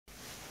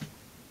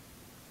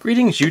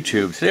Greetings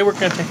YouTube. Today we're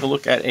going to take a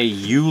look at a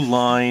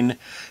Uline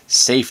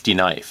safety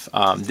knife.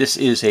 This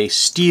is a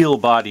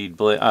steel-bodied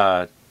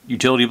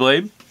utility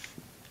blade,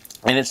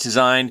 and it's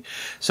designed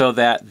so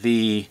that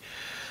the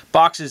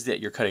boxes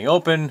that you're cutting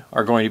open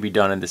are going to be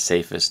done in the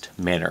safest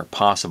manner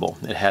possible.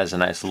 It has a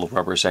nice little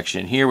rubber section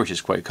in here, which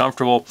is quite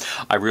comfortable.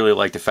 I really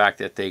like the fact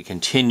that they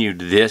continued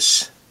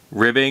this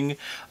ribbing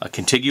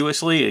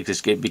contiguously. It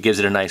gives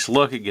it a nice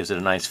look, it gives it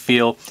a nice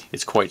feel.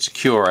 It's quite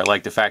secure. I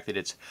like the fact that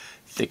it's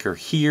thicker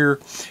here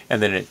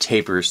and then it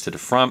tapers to the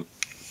front.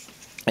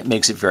 It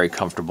makes it very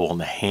comfortable in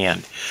the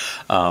hand.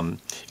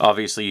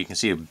 Obviously, you can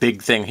see a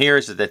big thing here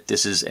is that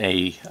this is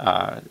a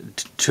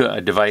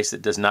device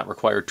that does not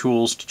require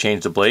tools to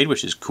change the blade,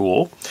 which is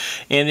cool.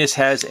 And this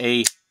has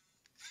a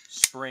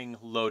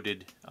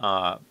spring-loaded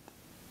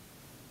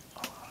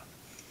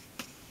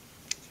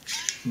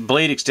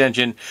blade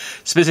extension,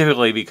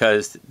 specifically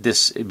because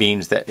this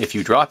means that if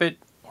you drop it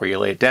or you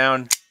lay it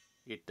down,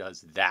 it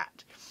does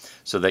that,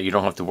 so that you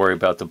don't have to worry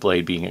about the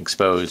blade being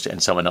exposed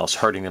and someone else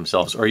hurting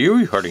themselves or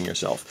you hurting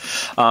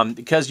yourself.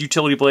 Because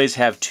utility blades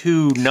have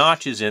two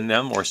notches in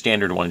them, or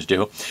standard ones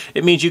do,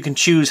 it means you can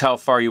choose how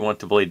far you want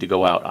the blade to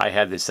go out. I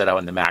have this set out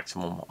in the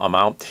maximum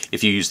amount.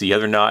 If you use the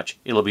other notch,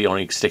 it'll be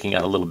only sticking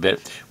out a little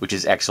bit, which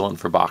is excellent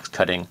for box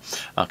cutting,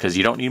 because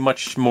you don't need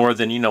much more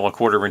than, a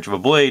 1/4 inch of a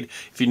blade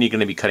if you're going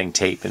to be cutting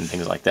tape and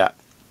things like that.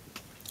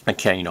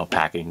 Again,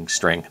 packing,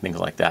 string, things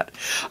like that.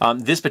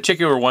 This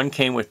particular one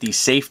came with the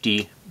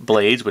safety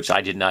blades, which I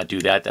did not do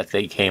that. That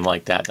they came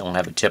like that. They don't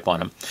have a tip on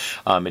them.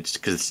 It's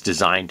because it's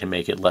designed to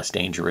make it less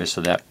dangerous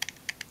so that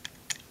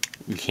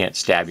you can't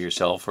stab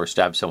yourself or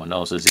stab someone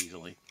else as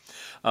easily.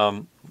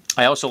 I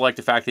also like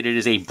the fact that it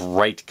is a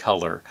bright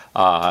color.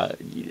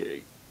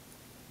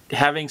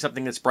 Having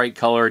something that's bright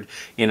colored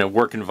in a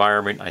work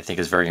environment, I think,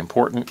 is very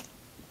important,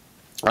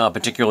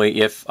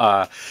 particularly if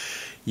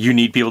you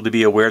need people to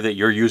be aware that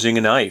you're using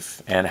a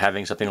knife, and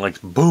having something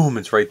like boom,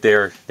 it's right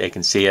there, they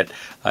can see it.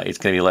 It's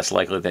going to be less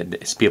likely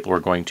that people are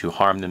going to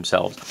harm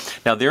themselves.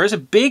 Now, there is a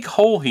big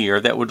hole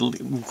here that would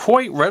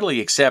quite readily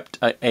accept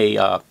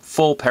a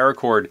full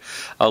paracord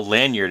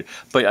lanyard,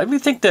 but I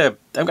think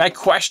I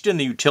question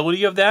the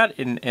utility of that,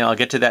 and I'll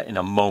get to that in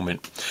a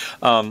moment.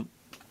 Now,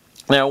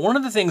 one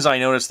of the things I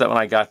noticed that when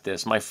I got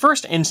this, my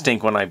first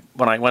instinct when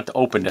I went to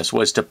open this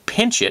was to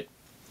pinch it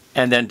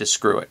and then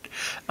to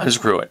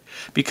unscrew it,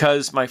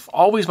 because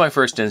always my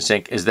first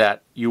instinct is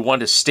that you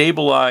want to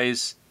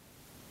stabilize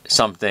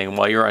something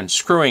while you're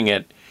unscrewing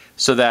it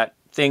so that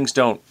things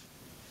don't,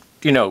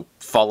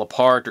 fall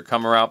apart or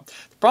come around.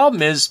 The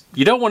problem is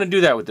you don't want to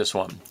do that with this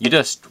one. You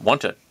just want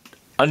to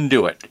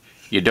undo it.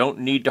 You don't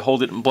need to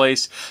hold it in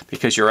place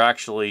because you're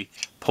actually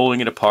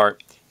pulling it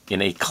apart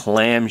in a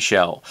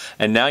clamshell.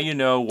 And now you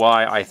know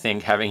why I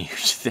think having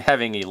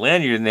a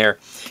lanyard in there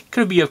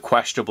could be of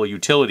questionable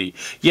utility.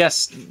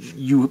 Yes,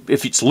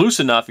 if it's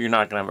loose enough, you're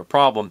not going to have a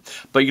problem,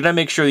 but you got to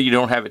make sure that you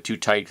don't have it too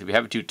tight. If you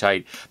have it too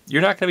tight,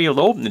 you're not going to be able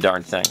to open the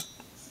darn thing.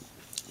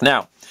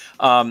 Now,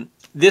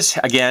 this,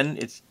 again,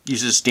 it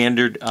uses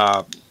standard...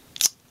 now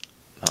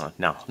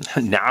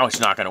it's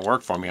not going to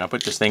work for me. I'll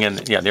put this thing in.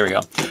 Yeah, there we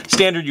go.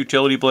 Standard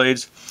utility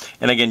blades.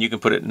 And again, you can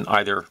put it in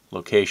either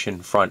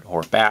location, front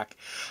or back.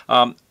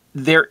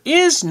 There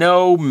is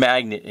no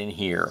magnet in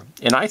here,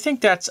 and I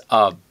think that's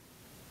a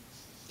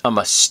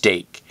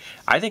mistake.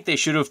 I think they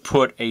should have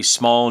put a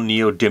small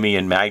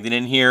neodymium magnet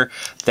in here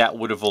that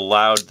would have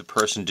allowed the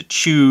person to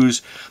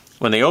choose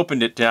when they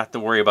opened it to have to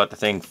worry about the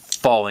thing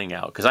falling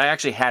out, because I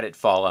actually had it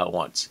fall out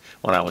once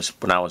when I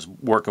was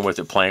working with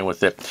it, playing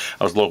with it.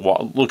 I was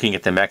looking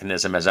at the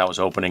mechanism as I was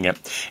opening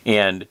it,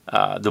 and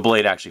the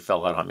blade actually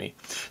fell out on me.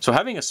 So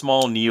having a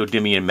small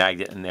neodymium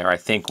magnet in there, I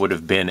think, would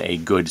have been a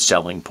good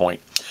selling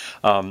point.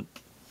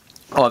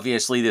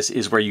 Obviously, this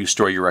is where you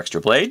store your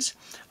extra blades,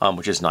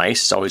 which is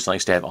nice. It's always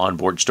nice to have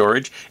onboard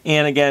storage.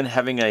 And again,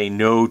 having a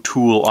no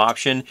tool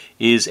option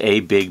is a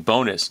big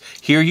bonus.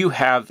 Here you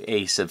have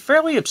a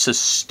fairly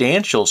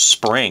substantial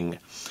spring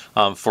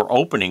for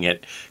opening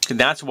it. And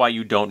that's why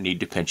you don't need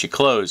to pinch it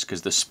closed,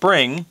 because the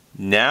spring,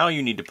 now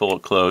you need to pull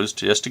it closed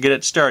just to get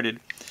it started.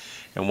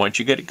 And once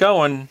you get it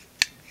going,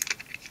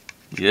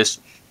 you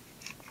just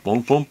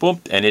boom, boom,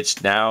 boom, and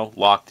it's now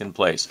locked in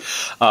place.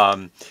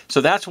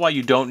 So that's why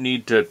you don't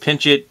need to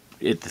pinch it.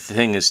 The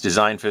thing is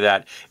designed for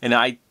that. And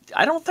I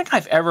don't think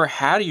I've ever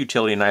had a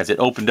utility knife that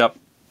opened up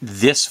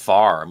this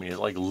far. I mean,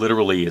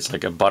 literally, it's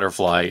like a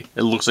butterfly.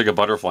 It looks like a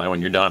butterfly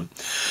when you're done.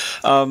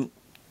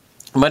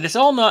 But it's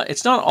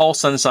not all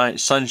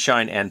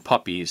sunshine and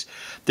puppies.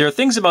 There are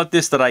things about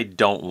this that I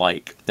don't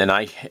like, and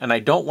I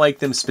don't like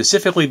them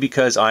specifically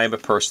because I am a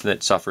person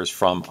that suffers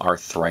from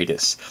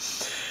arthritis.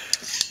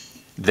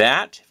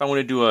 That, if I want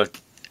to do a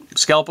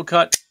scalpel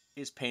cut,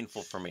 is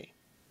painful for me.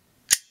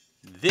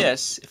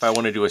 This, if I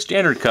want to do a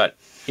standard cut,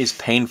 is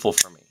painful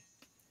for me,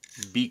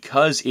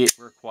 because it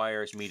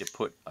requires me to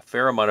put a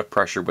fair amount of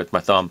pressure with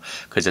my thumb,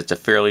 because it's a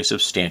fairly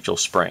substantial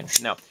spring.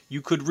 Now, you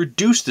could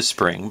reduce the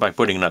spring by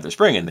putting another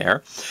spring in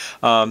there,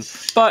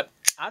 but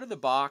out of the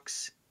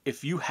box,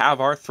 if you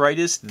have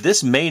arthritis,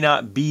 this may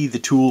not be the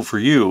tool for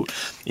you.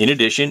 In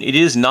addition, it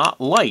is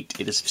not light.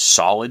 It is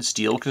solid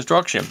steel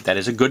construction. That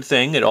is a good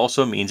thing. It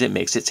also means it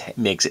makes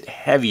it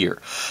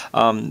heavier.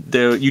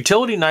 The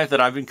utility knife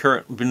that I've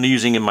been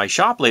using in my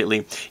shop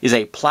lately is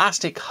a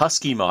plastic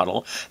Husky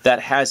model that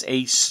has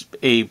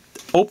a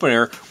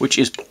opener which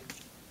is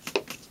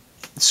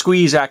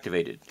squeeze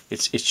activated.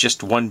 It's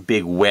just one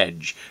big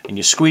wedge, and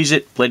you squeeze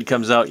it, blade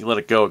comes out, you let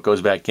it go, it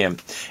goes back in,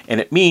 and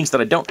it means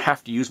that I don't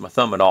have to use my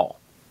thumb at all.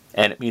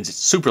 And it means it's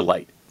super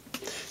light.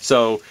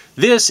 So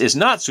this is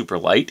not super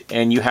light,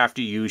 and you have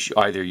to use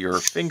either your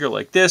finger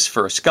like this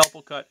for a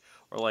scalpel cut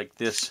or like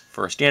this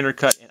for a standard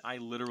cut, and I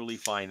literally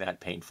find that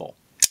painful.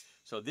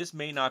 So this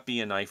may not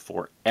be a knife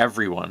for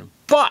everyone,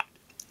 but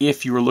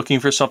if you are looking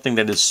for something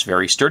that is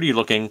very sturdy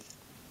looking,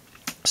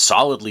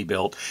 solidly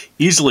built,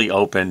 easily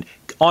opened,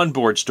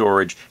 onboard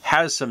storage,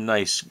 has some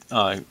nice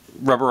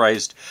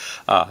rubberized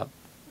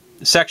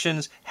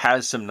sections,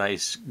 has some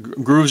nice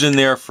grooves in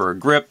there for a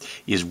grip,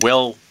 is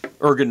well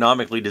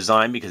ergonomically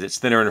designed because it's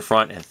thinner in the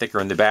front and thicker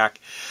in the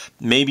back,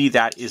 maybe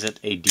that isn't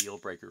a deal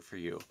breaker for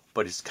you,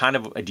 but it's kind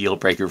of a deal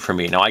breaker for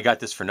me. Now, I got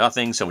this for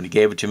nothing. Somebody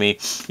gave it to me.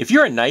 If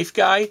you're a knife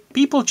guy,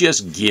 people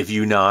just give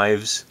you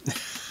knives.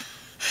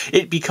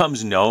 It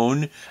becomes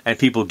known and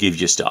people give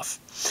you stuff.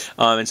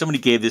 And somebody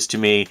gave this to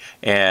me,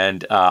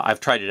 and I've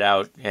tried it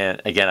out, and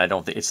again, I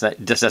don't think it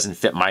just doesn't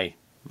fit my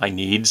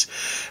needs,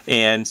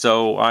 and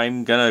so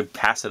I'm gonna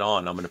pass it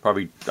on. I'm gonna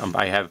probably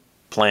I have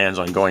plans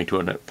on going to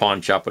a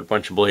pawn shop with a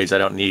bunch of blades I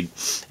don't need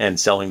and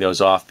selling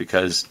those off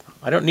because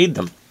I don't need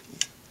them.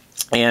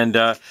 And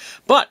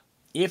but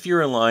if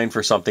you're in line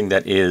for something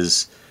that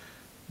is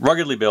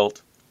ruggedly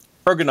built,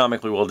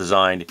 ergonomically well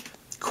designed,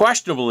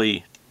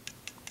 questionably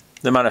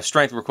the amount of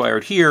strength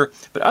required here,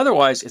 but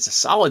otherwise it's a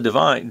solid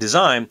design,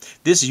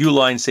 this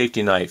Uline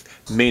safety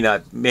knife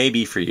may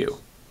be for you.